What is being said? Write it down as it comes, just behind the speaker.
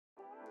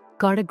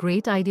Got a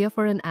great idea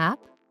for an app?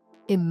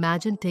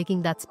 Imagine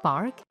taking that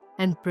spark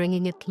and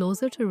bringing it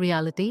closer to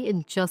reality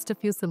in just a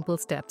few simple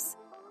steps.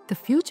 The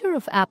future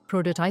of app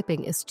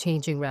prototyping is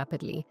changing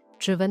rapidly,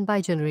 driven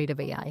by generative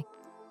AI.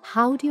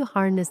 How do you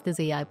harness this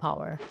AI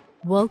power?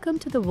 Welcome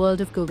to the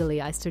world of Google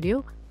AI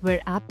Studio,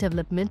 where app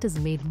development is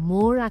made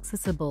more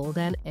accessible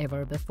than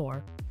ever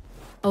before.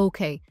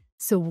 Okay,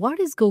 so what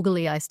is Google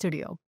AI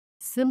Studio?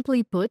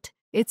 Simply put,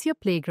 it's your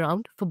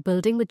playground for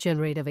building with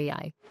generative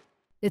AI.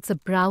 It's a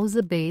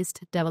browser-based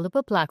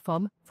developer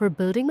platform for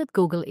building with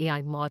Google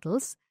AI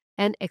models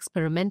and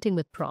experimenting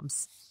with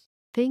prompts.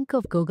 Think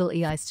of Google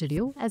AI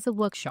Studio as a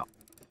workshop.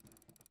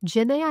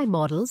 Gen AI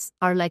models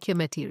are like your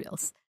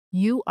materials.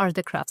 You are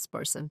the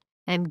craftsperson,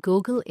 and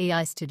Google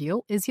AI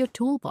Studio is your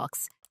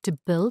toolbox to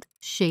build,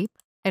 shape,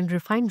 and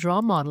refine raw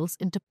models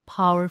into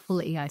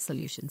powerful AI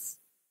solutions.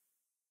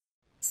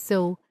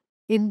 So,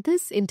 in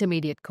this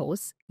intermediate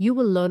course, you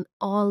will learn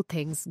all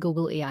things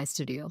Google AI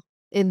Studio.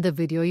 In the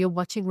video you're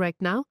watching right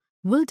now,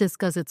 we'll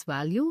discuss its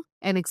value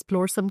and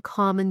explore some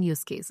common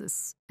use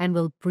cases. And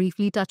we'll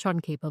briefly touch on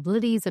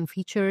capabilities and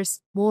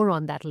features, more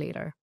on that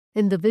later.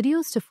 In the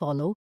videos to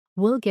follow,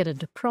 we'll get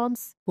into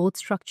prompts, both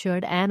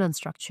structured and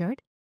unstructured.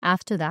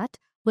 After that,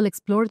 we'll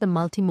explore the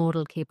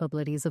multimodal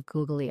capabilities of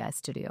Google AI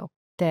Studio.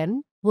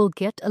 Then, we'll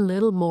get a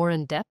little more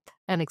in depth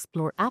and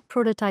explore app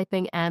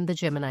prototyping and the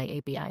Gemini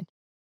API.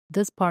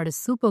 This part is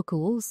super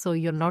cool, so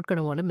you're not going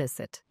to want to miss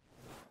it.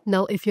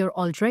 Now, if you're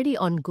already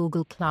on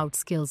Google Cloud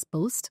Skills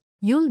Boost,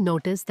 you'll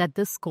notice that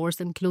this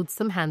course includes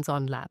some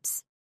hands-on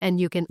labs,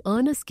 and you can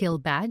earn a skill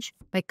badge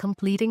by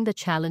completing the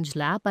challenge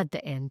lab at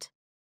the end.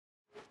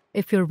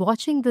 If you're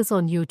watching this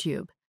on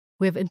YouTube,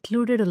 we've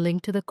included a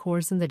link to the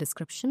course in the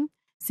description,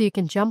 so you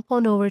can jump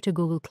on over to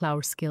Google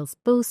Cloud Skills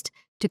Boost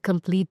to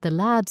complete the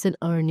labs and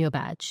earn your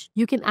badge.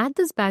 You can add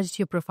this badge to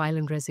your profile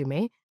and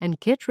resume and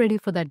get ready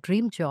for that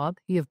dream job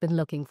you've been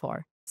looking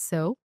for.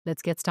 So,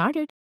 let's get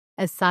started.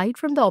 Aside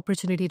from the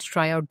opportunity to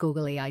try out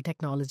Google AI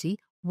technology,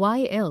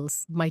 why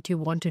else might you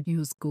want to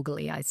use Google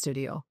AI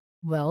Studio?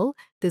 Well,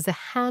 there's a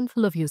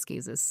handful of use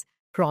cases: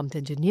 prompt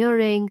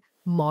engineering,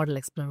 model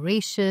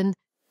exploration,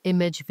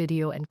 image,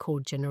 video, and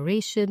code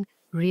generation,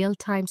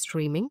 real-time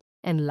streaming,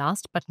 and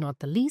last but not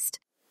the least,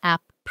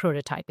 app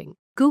prototyping.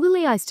 Google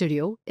AI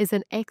Studio is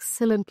an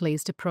excellent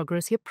place to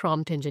progress your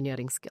prompt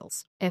engineering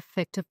skills.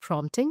 Effective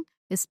prompting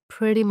is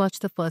pretty much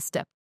the first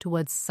step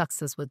towards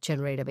success with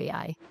generative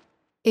AI.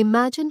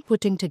 Imagine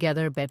putting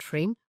together a bed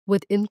frame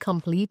with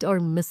incomplete or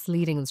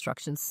misleading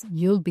instructions.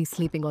 You'll be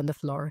sleeping on the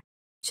floor.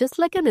 Just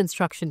like an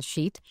instruction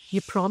sheet,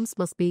 your prompts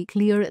must be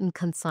clear and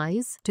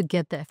concise to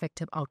get the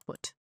effective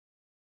output.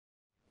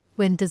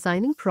 When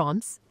designing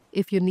prompts,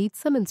 if you need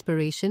some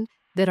inspiration,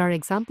 there are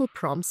example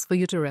prompts for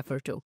you to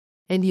refer to,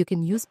 and you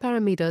can use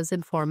parameters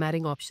and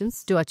formatting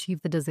options to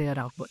achieve the desired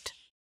output.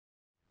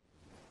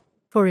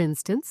 For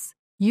instance,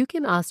 you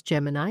can ask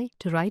Gemini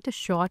to write a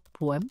short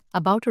poem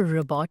about a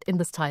robot in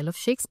the style of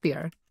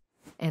Shakespeare,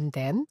 and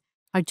then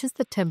adjust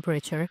the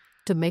temperature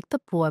to make the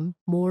poem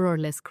more or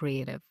less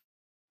creative.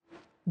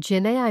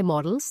 Gen AI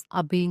models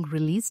are being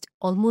released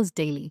almost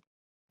daily,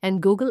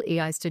 and Google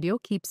AI Studio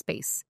keeps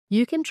pace.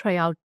 You can try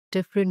out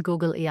different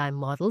Google AI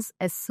models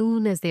as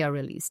soon as they are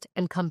released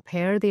and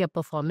compare their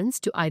performance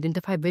to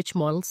identify which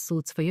model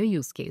suits for your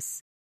use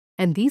case.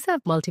 And these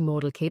have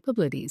multimodal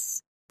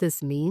capabilities.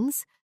 This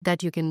means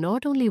that you can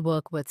not only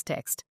work with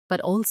text, but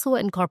also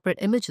incorporate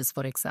images,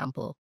 for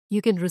example.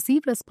 You can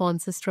receive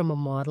responses from a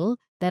model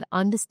that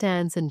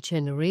understands and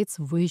generates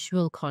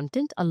visual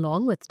content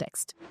along with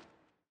text.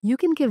 You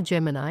can give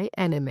Gemini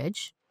an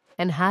image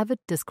and have it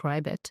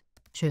describe it,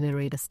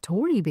 generate a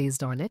story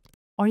based on it,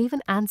 or even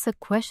answer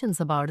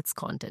questions about its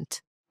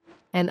content.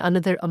 And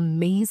another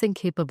amazing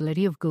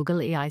capability of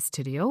Google AI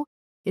Studio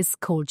is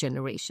code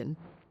generation.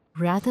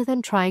 Rather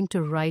than trying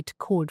to write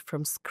code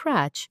from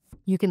scratch,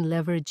 you can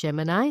leverage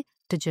Gemini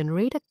to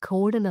generate a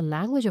code in a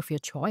language of your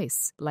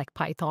choice, like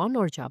Python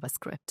or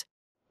JavaScript.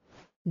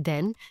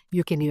 Then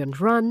you can even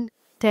run,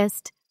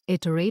 test,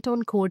 iterate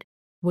on code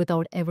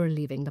without ever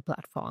leaving the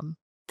platform.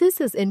 This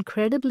is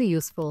incredibly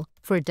useful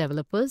for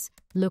developers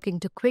looking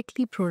to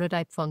quickly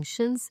prototype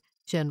functions,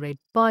 generate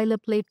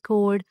boilerplate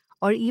code,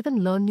 or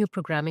even learn new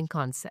programming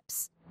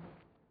concepts.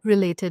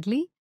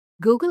 Relatedly,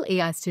 Google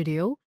AI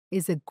Studio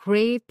is a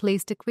great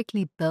place to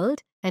quickly build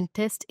and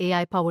test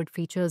AI-powered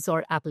features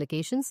or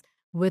applications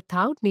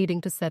without needing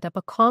to set up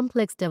a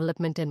complex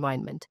development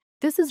environment.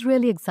 This is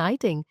really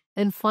exciting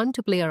and fun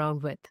to play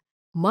around with.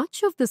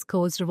 Much of this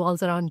course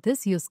revolves around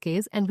this use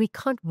case, and we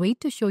can't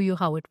wait to show you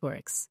how it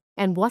works.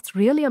 And what's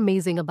really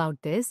amazing about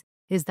this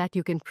is that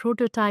you can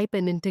prototype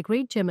and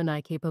integrate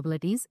Gemini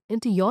capabilities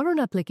into your own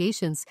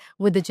applications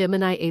with the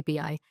Gemini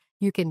API.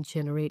 You can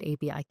generate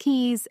API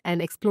keys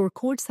and explore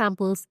code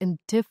samples in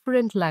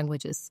different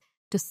languages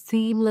to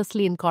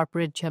seamlessly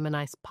incorporate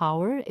Gemini's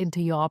power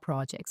into your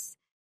projects.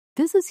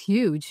 This is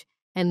huge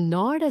and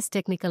not as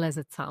technical as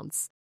it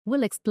sounds.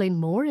 We'll explain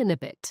more in a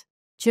bit.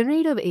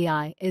 Generative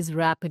AI is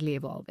rapidly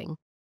evolving,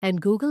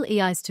 and Google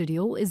AI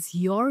Studio is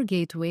your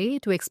gateway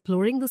to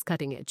exploring this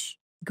cutting edge.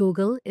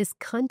 Google is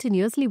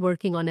continuously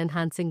working on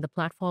enhancing the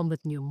platform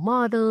with new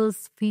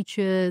models,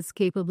 features,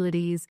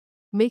 capabilities,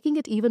 making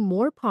it even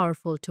more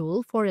powerful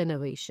tool for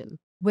innovation.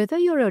 Whether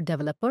you're a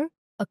developer,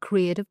 a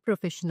creative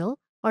professional,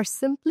 or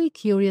simply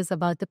curious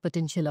about the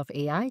potential of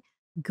AI,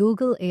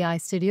 Google AI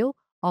Studio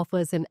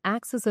offers an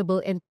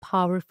accessible and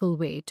powerful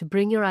way to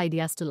bring your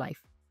ideas to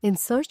life. In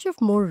search of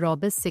more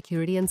robust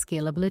security and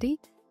scalability,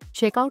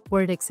 check out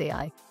Vertex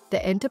AI,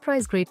 the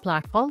enterprise-grade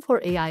platform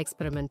for AI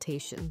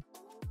experimentation.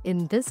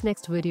 In this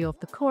next video of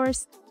the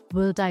course,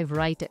 we'll dive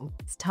right in,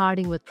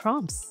 starting with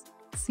prompts.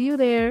 See you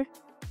there!